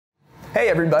Hey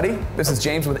everybody, this is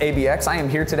James with ABX. I am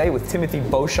here today with Timothy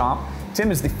Beauchamp. Tim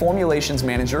is the Formulations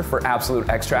Manager for Absolute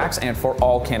Extracts and for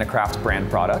all CannaCraft brand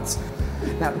products.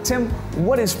 Now Tim,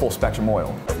 what is full spectrum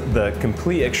oil? The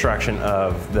complete extraction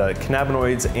of the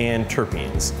cannabinoids and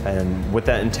terpenes. And what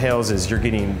that entails is you're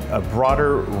getting a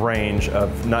broader range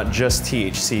of not just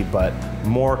THC, but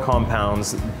more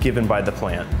compounds given by the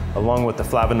plant, along with the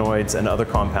flavonoids and other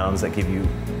compounds that give you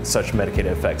such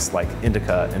medicated effects like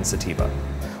indica and sativa.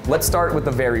 Let's start with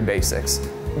the very basics.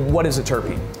 What is a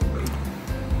terpene?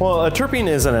 Well, a terpene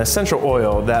is an essential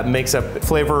oil that makes up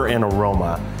flavor and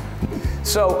aroma.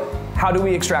 So, how do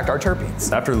we extract our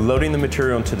terpenes? After loading the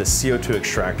material into the CO2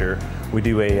 extractor, we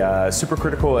do a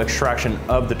supercritical extraction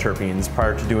of the terpenes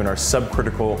prior to doing our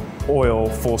subcritical oil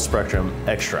full spectrum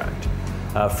extract.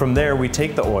 From there, we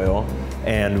take the oil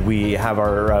and we have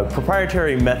our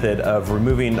proprietary method of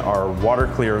removing our water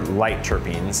clear light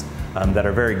terpenes that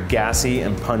are very gassy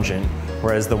and pungent,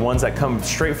 whereas the ones that come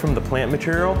straight from the plant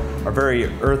material are very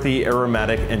earthy,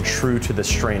 aromatic, and true to the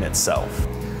strain itself.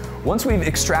 Once we've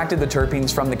extracted the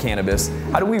terpenes from the cannabis,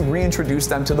 how do we reintroduce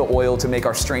them to the oil to make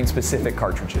our strain-specific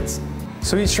cartridges?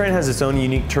 So each strain has its own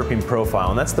unique terpene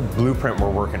profile, and that's the blueprint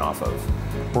we're working off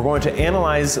of. We're going to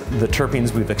analyze the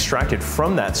terpenes we've extracted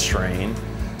from that strain,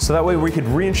 so that way we could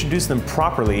reintroduce them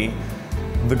properly.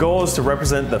 The goal is to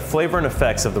represent the flavor and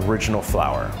effects of the original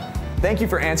flower. Thank you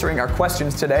for answering our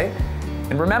questions today.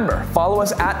 And remember, follow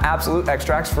us at Absolute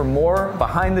Extracts for more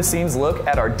behind-the-scenes look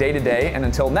at our day-to-day. And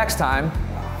until next time,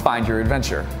 find your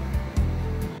adventure.